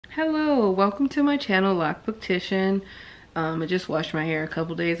Hello, welcome to my channel, Loc'D. I just washed my hair a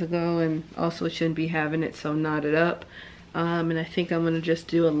couple days ago and also shouldn't be having it so knotted up. And I think I'm gonna just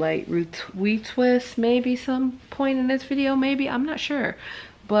do a light weave twist maybe some point in this video, maybe, I'm not sure.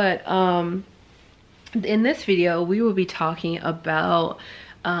 But in this video, we will be talking about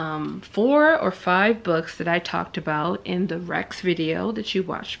 4 or 5 books that I talked about in the Rex video that you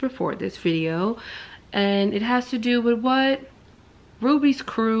watched before this video. And it has to do with what? Ruby's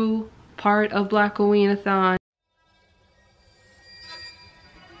Crew, part of Blackoween-a-thon,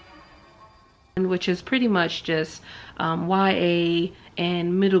 which is pretty much just YA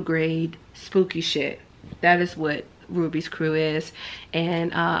and middle grade spooky shit. That is what Ruby's Crew is.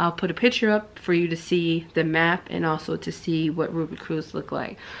 And I'll put a picture up for you to see the map and also to see what Ruby Crews look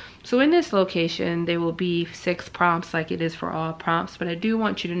like. So in this location, there will be 6 prompts like it is for all prompts, but I do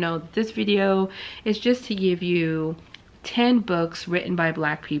want you to know that this video is just to give you 10 books written by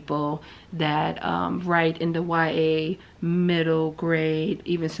Black people that write in the YA, middle grade,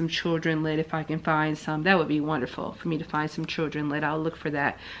 even some children lit. If I can find some, that would be wonderful for me to find some children lit. I'll look for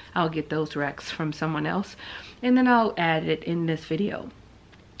that. I'll get those recs from someone else and then I'll add it in this video.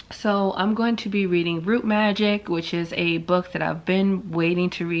 So I'm going to be reading Root Magic, which is a book that I've been waiting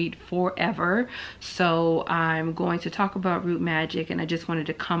to read forever. So I'm going to talk about Root Magic, and I just wanted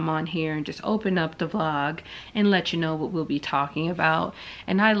to come on here and just open up the vlog and let you know what we'll be talking about.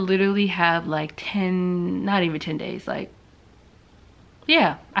 And I literally have like 10, not even 10 days, like,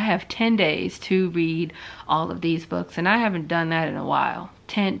 yeah, I have 10 days to read all of these books, and I haven't done that in a while.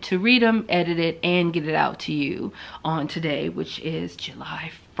 To read them, edit it, and get it out to you on today, which is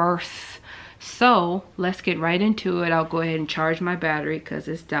July 1st. So let's get right into it. I'll go ahead and charge my battery because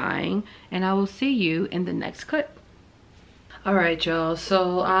it's dying, and I will see you in the next clip. All right, y'all,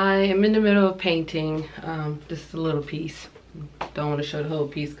 so I am in the middle of painting. This is a little piece. Don't want to show the whole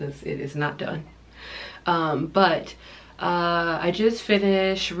piece because it is not done. I just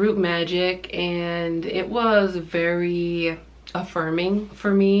finished Root Magic, and it was very affirming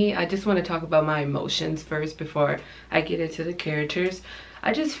for me. I just want to talk about my emotions first before I get into the characters.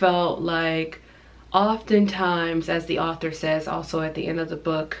 I just felt like oftentimes, as the author says also at the end of the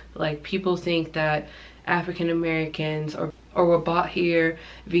book, like people think that African Americans or were bought here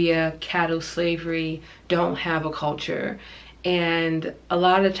via chattel slavery don't have a culture. And a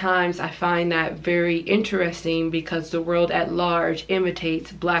lot of times I find that very interesting because the world at large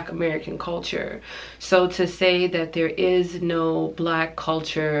imitates Black American culture. So to say that there is no Black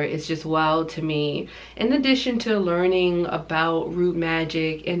culture is just wild to me. In addition to learning about Root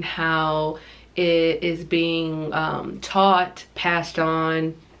Magic and how it is being taught, passed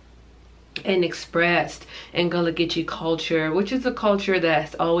on, and expressed in Gullah Geechee culture, which is a culture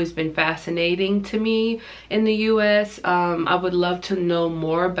that's always been fascinating to me in the US. I would love to know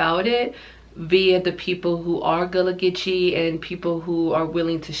more about it via the people who are Gullah Geechee and people who are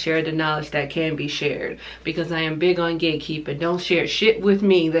willing to share the knowledge that can be shared, because I am big on gatekeeping. Don't share shit with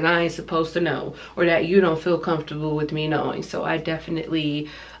me that I ain't supposed to know or that you don't feel comfortable with me knowing. So I definitely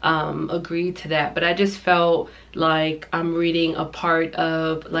agreed to that. But I just felt like I'm reading a part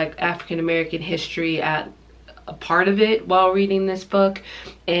of like African American history at a part of it while reading this book,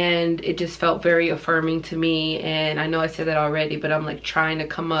 and it just felt very affirming to me. And I know I said that already, but I'm like trying to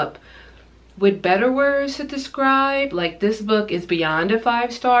come up with better words to describe. Like, this book is beyond a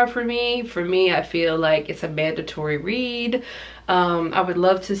 5-star for me. I feel like it's a mandatory read. I would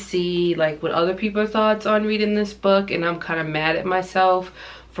love to see like what other people's thoughts on reading this book, and I'm kind of mad at myself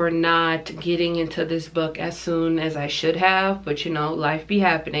for not getting into this book as soon as I should have, but you know, life be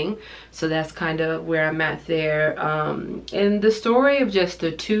happening. So that's kind of where I'm at there. And the story of just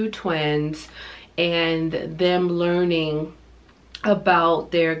the 2 twins and them learning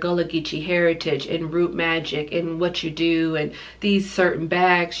about their Gullah Geechee heritage and Root Magic and what you do and these certain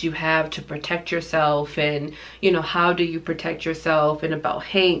bags you have to protect yourself, and you know, how do you protect yourself, and about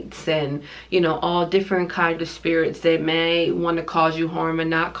hates and you know, all different kind of spirits that may want to cause you harm and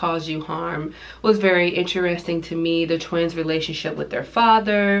not cause you harm was very interesting to me. The twins' relationship with their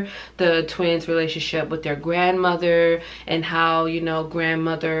father, the twins' relationship with their grandmother, and how, you know,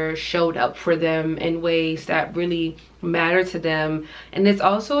 grandmother showed up for them in ways that really matter to them. And it's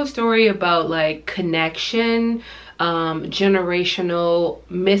also a story about like connection, generational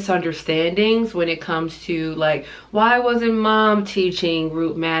misunderstandings when it comes to like, why wasn't mom teaching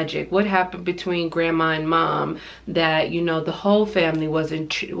Root Magic? What happened between grandma and mom that, you know, the whole family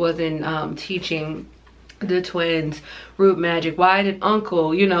wasn't teaching the twins Root Magic? Why did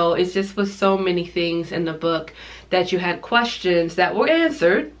uncle, you know, it's just was so many things in the book that you had questions that were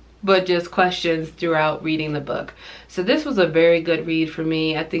answered but just questions throughout reading the book. So this was a very good read for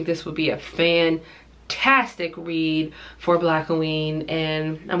me. I think this would be a fantastic read for Blackoween,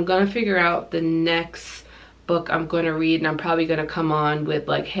 and I'm gonna figure out the next book I'm going to read, and I'm probably going to come on with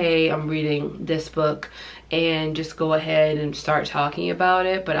like, hey, I'm reading this book, and just go ahead and start talking about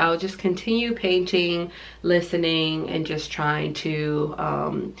it. But I'll just continue painting, listening, and just trying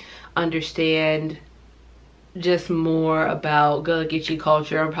to understand just more about Gullah Geechee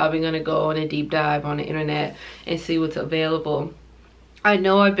culture. I'm probably going to go on a deep dive on the internet and see what's available. I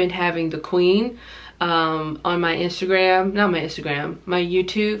know I've been having the Queen on my Instagram, not my Instagram, my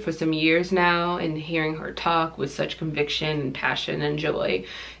YouTube for some years now, and hearing her talk with such conviction and passion and joy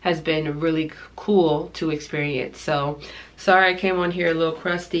has been really cool to experience. So sorry I came on here a little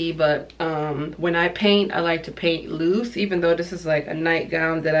crusty, but when I paint, I like to paint loose, even though this is like a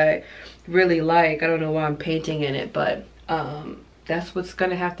nightgown that I really like. I don't know why I'm painting in it, but that's what's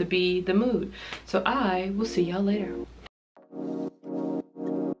gonna have to be the mood. So I will see y'all later.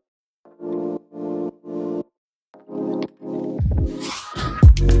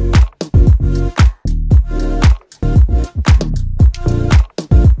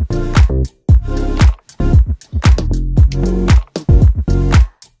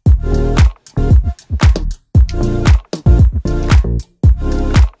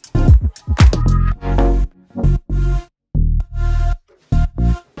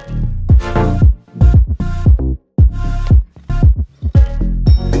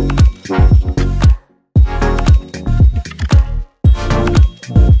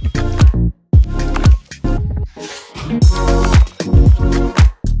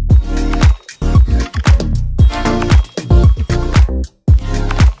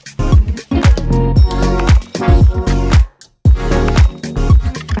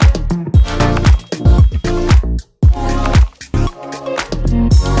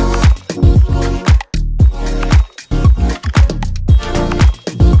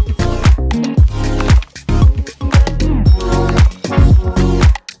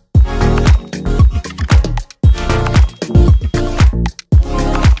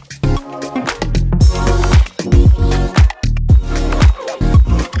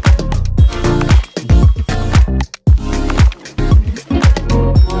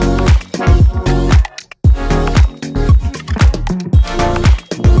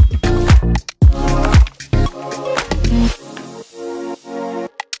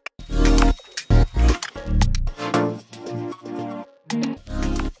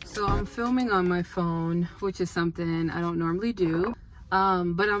 Filming on my phone, which is something I don't normally do,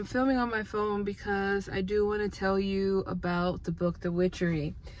 but I'm filming on my phone because I do want to tell you about the book The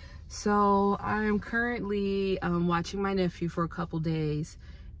Witchery. So I am currently watching my nephew for a couple days,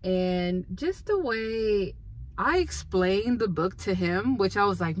 and just the way I explained the book to him, which I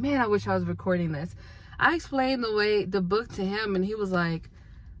was like, man, I wish I was recording this. I explained the book to him, and he was like,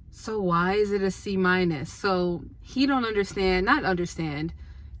 so why is it a C-? So he don't understand,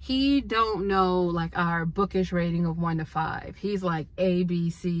 he don't know like our bookish rating of 1 to 5. He's like A,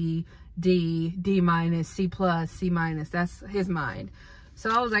 B, C, D, D-, C+, C-. That's his mind. So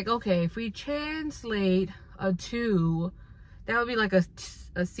I was like, okay, if we translate a 2, that would be like a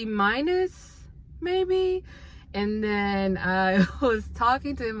C- maybe. And then I was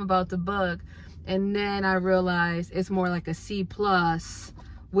talking to him about the book, and then I realized it's more like a C+,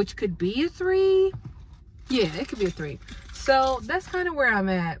 which could be a 3. Yeah, it could be a 3. So that's kind of where I'm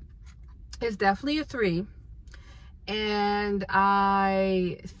at. It's definitely a 3. And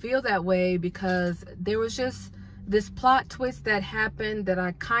I feel that way because there was just this plot twist that happened that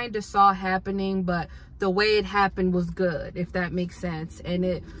I kind of saw happening, but the way it happened was good, if that makes sense. And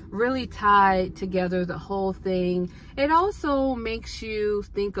it really tied together the whole thing. It also makes you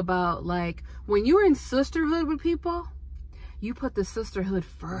think about, like, when you're in sisterhood with people, you put the sisterhood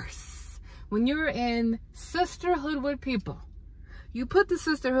first. When you're in sisterhood with people, you put the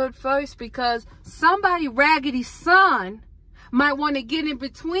sisterhood first because somebody raggedy son might want to get in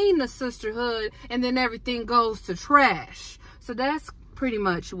between the sisterhood, and then everything goes to trash. So that's pretty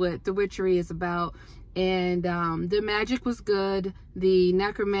much what The Witchery is about. And the magic was good. The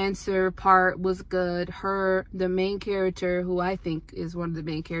necromancer part was good. The main character, who I think is one of the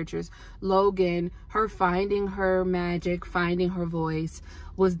main characters, Logan, her finding her magic, finding her voice,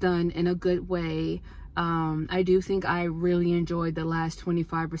 was done in a good way. I do think I really enjoyed the last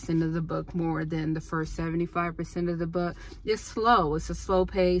 25% of the book more than the first 75% of the book. It's slow. It's a slow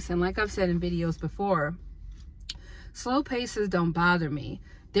pace. And like I've said in videos before, slow paces don't bother me.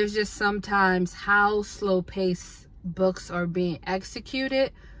 There's just sometimes how slow paced books are being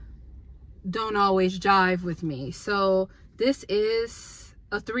executed don't always jive with me. So this is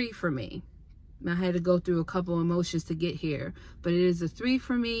a 3 for me. I had to go through a couple emotions to get here, but it is a 3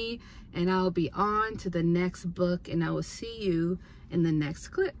 for me, and I'll be on to the next book, and I will see you in the next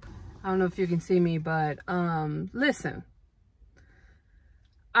clip. I don't know if you can see me, but listen,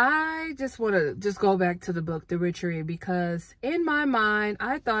 I just want to go back to the book, The Witchery, because in my mind,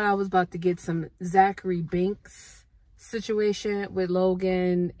 I thought I was about to get some Zachary Binks situation with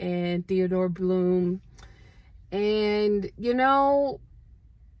Logan and Theodore Bloom. And, you know,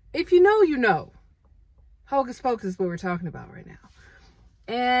 if you know, you know. Hocus Pocus is what we're talking about right now.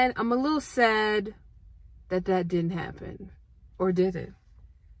 And I'm a little sad that that didn't happen. Or did it?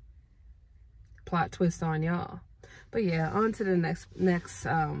 Plot twist on y'all. But yeah, on to the next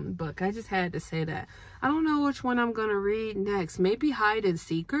book. I just had to say that. I don't know which one I'm going to read next. Maybe Hide and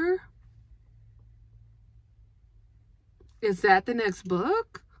Seeker? Is that the next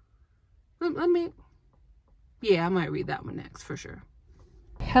book? I mean, yeah, I might read that one next for sure.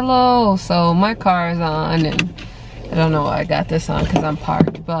 Hello, so my car is on, and I don't know why I got this on because I'm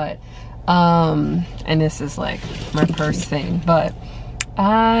parked, but and this is like my first thing, but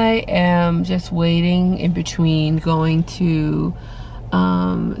I am just waiting in between going to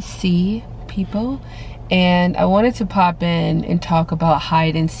see people, and I wanted to pop in and talk about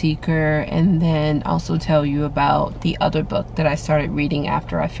Hide and Seeker, and then also tell you about the other book that I started reading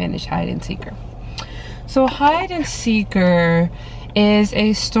after I finished Hide and Seeker. So Hide and Seeker is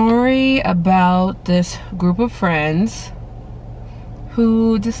a story about this group of friends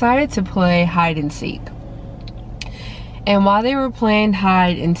who decided to play hide and seek. And while they were playing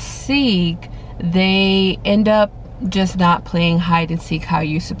hide and seek, they end up just not playing hide and seek how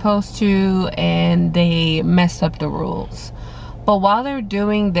you're supposed to, and they messed up the rules. But while they're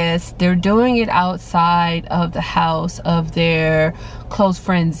doing this, they're doing it outside of the house of their close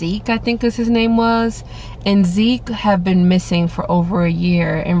friend Zeke, I think is his name was. And Zeke had been missing for over a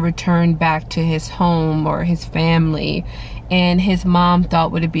year and returned back to his home or his family. And his mom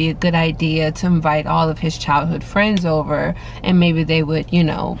thought would it be a good idea to invite all of his childhood friends over, and maybe they would, you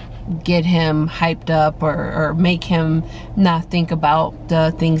know, get him hyped up or make him not think about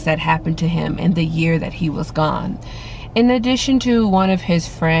the things that happened to him in the year that he was gone. In addition to one of his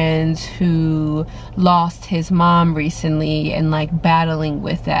friends who lost his mom recently and like battling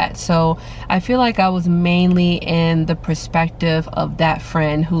with that. So I feel like I was mainly in the perspective of that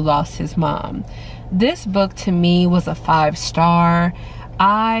friend who lost his mom. This book to me was a 5-star.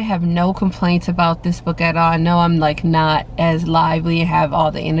 I have no complaints about this book at all. I know I'm like not as lively and have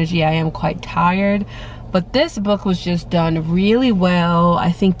all the energy. I am quite tired. But this book was just done really well.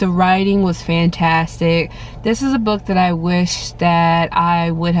 I think the writing was fantastic. This is a book that I wish that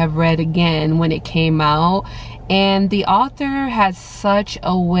I would have read again when it came out. And the author has such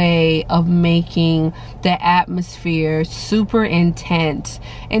a way of making the atmosphere super intense.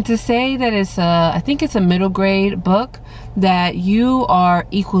 And to say that it's I think it's a middle grade book, that you are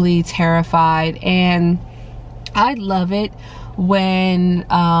equally terrified. And I love it when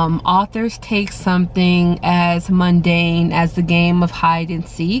authors take something as mundane as the game of hide and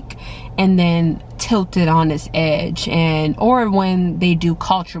seek and then tilt it on its edge, and or when they do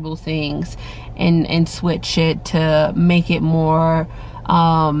cultural things and switch it to make it more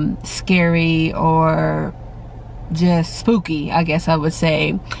scary or just spooky, I guess I would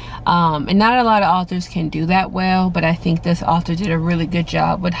say. And not a lot of authors can do that well, but I think this author did a really good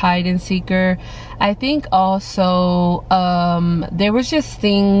job with Hide and Seeker. I think also there was just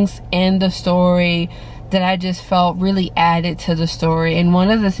things in the story that I just felt really added to the story. And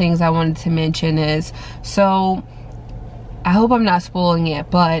one of the things I wanted to mention is, so I hope I'm not spoiling it,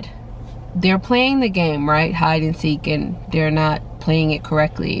 but they're playing the game, right? Hide and seek, and they're not playing it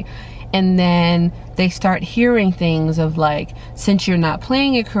correctly. And then they start hearing things of like, since you're not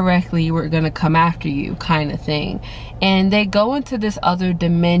playing it correctly, we're going to come after you, kind of thing. And they go into this other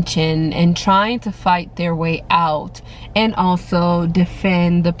dimension and trying to fight their way out and also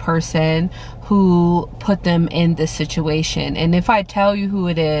defend the person who put them in this situation. And if I tell you who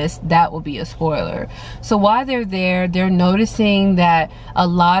it is, that will be a spoiler. So while they're there, they're noticing that a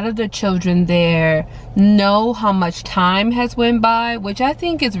lot of the children there know how much time has went by, which I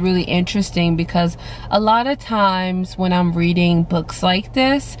think is really interesting, because a lot of times when I'm reading books like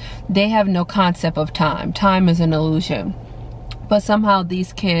this, they have no concept of time. Time is an illusion. But somehow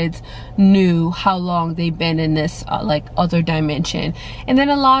these kids knew how long they've been in this like other dimension. And then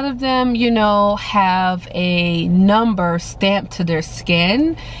a lot of them, you know, have a number stamped to their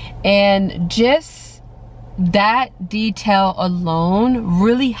skin, and just that detail alone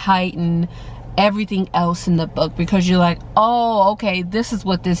really heightened everything else in the book, because you're like, oh, okay, this is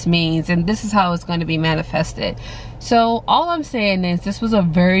what this means and this is how it's going to be manifested. So all I'm saying is this was a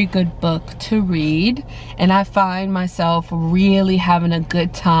very good book to read, and I find myself really having a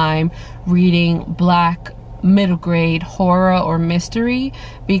good time reading Black middle grade horror or mystery,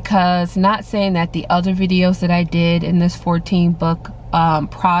 because, not saying that the other videos that I did in this 14 book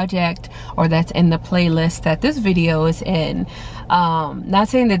project, or that's in the playlist that this video is in, not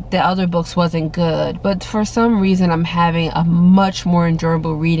saying that the other books wasn't good, but for some reason I'm having a much more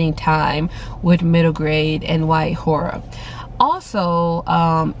enjoyable reading time with middle grade and YA horror. Also,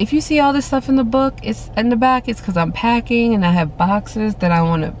 if you see all this stuff in the book, it's in the back, it's because I'm packing and I have boxes that I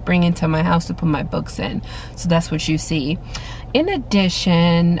want to bring into my house to put my books in. So that's what you see. In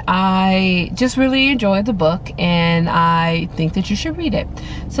addition, I just really enjoyed the book and I think that you should read it.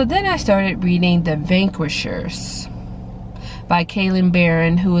 So then I started reading The Vanquishers by Kaylin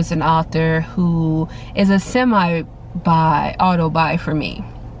Barron, who is an author who is a auto-buy for me.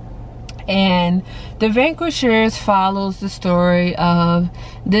 And The Vanquishers follows the story of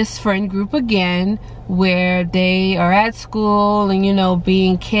this friend group again, where they are at school and, you know,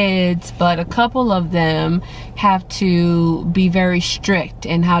 being kids, but a couple of them have to be very strict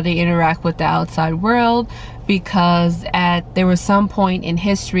in how they interact with the outside world, because there was some point in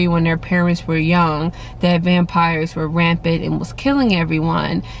history when their parents were young that vampires were rampant and was killing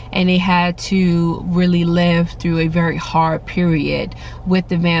everyone, and they had to really live through a very hard period with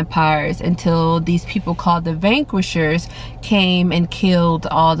the vampires until these people called the Vanquishers came and killed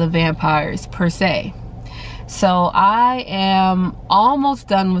all the vampires per se. So I am almost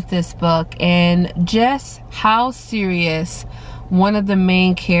done with this book, and just how serious one of the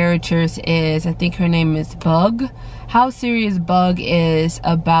main characters is, I think her name is Bug, how serious Bug is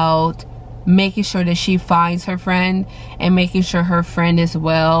about making sure that she finds her friend and making sure her friend is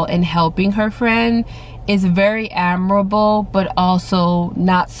well and helping her friend is very admirable, but also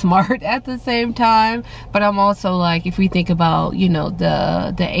not smart at the same time. But I'm also like, if we think about, you know,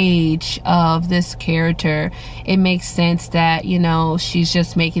 the age of this character, it makes sense that, you know, she's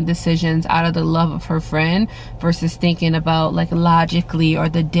just making decisions out of the love of her friend versus thinking about like logically or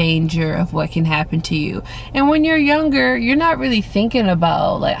the danger of what can happen to you. And when you're younger, you're not really thinking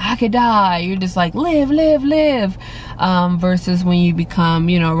about like, I could die. You're just like, live, live, live. Versus when you become,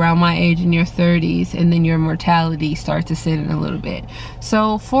 you know, around my age in your 30s, and then your mortality starts to sit in a little bit.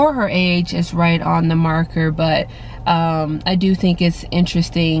 So for her age, it's right on the marker, but I do think it's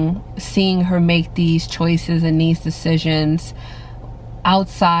interesting seeing her make these choices and these decisions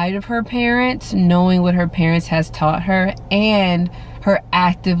outside of her parents, knowing what her parents has taught her, and her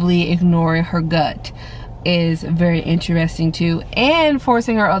actively ignoring her gut is very interesting too, and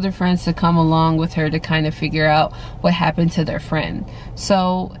forcing her other friends to come along with her to kind of figure out what happened to their friend.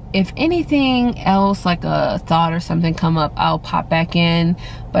 So if anything else, like a thought or something come up, I'll pop back in,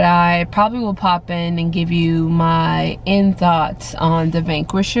 but I probably will pop in and give you my end thoughts on The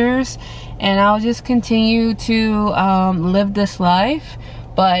Vanquishers, and I'll just continue to live this life.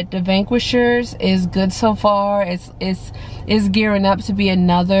 But The Vanquishers is good so far. It's gearing up to be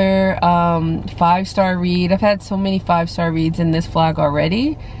another 5-star read. I've had so many 5-star reads in this vlog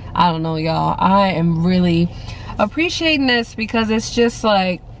already. I don't know, y'all. I am really appreciating this because it's just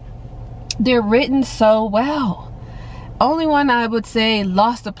like, they're written so well. Only one I would say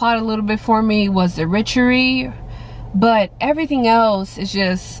lost the plot a little bit for me was The Witchery. But everything else is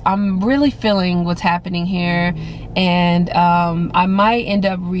just, I'm really feeling what's happening here. And I might end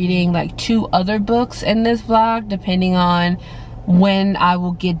up reading like 2 other books in this vlog, depending on when I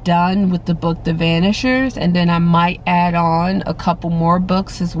will get done with the book The Vanishers. And then I might add on a couple more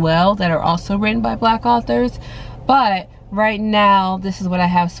books as well that are also written by Black authors. But right now, this is what I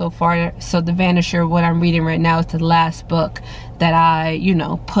have so far. So The Vanisher, what I'm reading right now, is the last book that I, you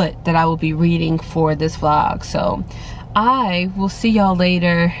know, that I will be reading for this vlog. So I will see y'all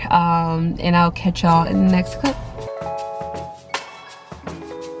later, and I'll catch y'all in the next clip.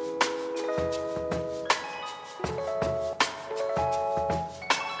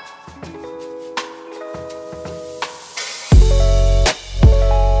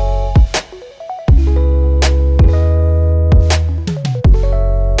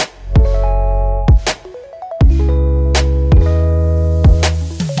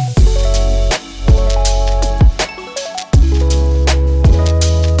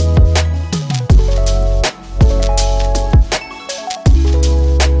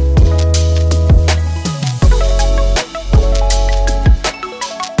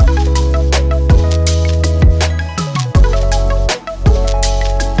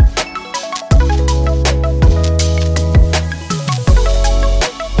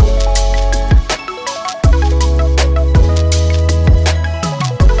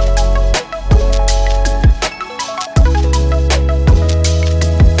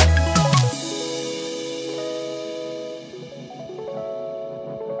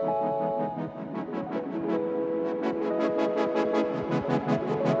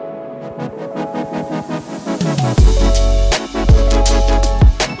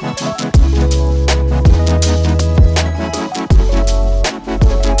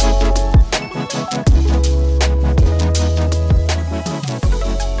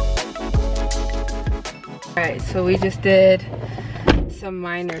 So we just did some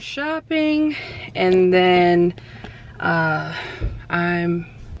minor shopping, and then I'm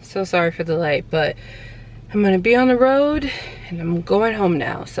so sorry for the light, but I'm gonna be on the road and I'm going home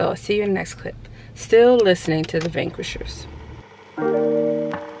now. So I'll see you in the next clip. Still listening to the Vanquishers.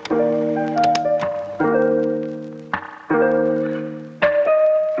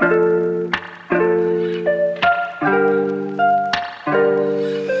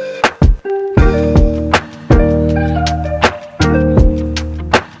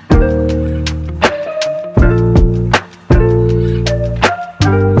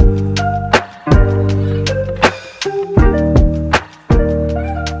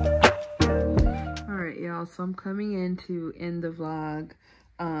 So I'm coming in to end the vlog.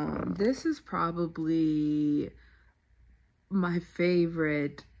 This is probably my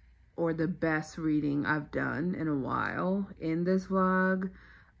favorite or the best reading I've done in a while in this vlog.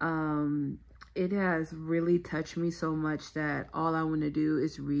 It has really touched me so much that all I want to do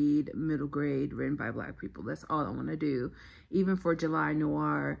is read middle grade written by Black people. That's all I want to do. Even for July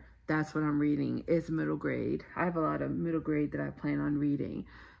Noir, that's what I'm reading, is middle grade. I have a lot of middle grade that I plan on reading.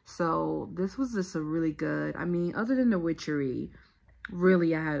 So this was just a really good, I mean, other than The Witchery,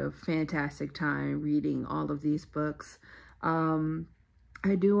 really I had a fantastic time reading all of these books.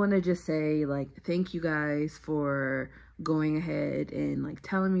 I do want to just say, like, thank you guys for going ahead and like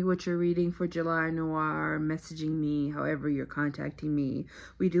telling me what you're reading for July Noir, messaging me, however you're contacting me.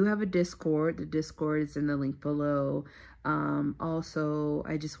 We do have a Discord. The Discord is in the link below. Also,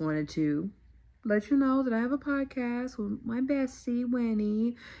 I just wanted to let you know that I have a podcast with my bestie,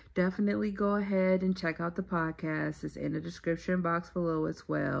 Winnie. Definitely go ahead and check out the podcast. It's in the description box below as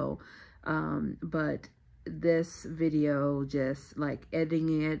well. But this video, just like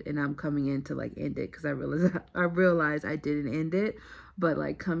editing it, and I'm coming in to like end it because I realized I didn't end it. But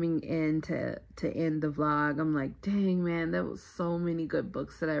like coming in to end the vlog, I'm like, dang man, there was so many good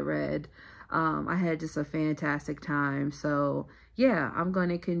books that I read. I had just a fantastic time. So yeah, I'm going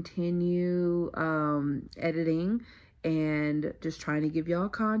to continue editing and just trying to give y'all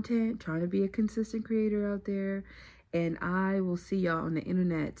content, trying to be a consistent creator out there. And I will see y'all on the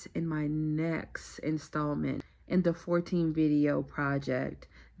internet in my next installment in the 14 video project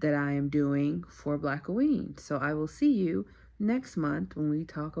that I am doing for Blackoween. So I will see you next month when we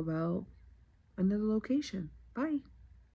talk about another location. Bye.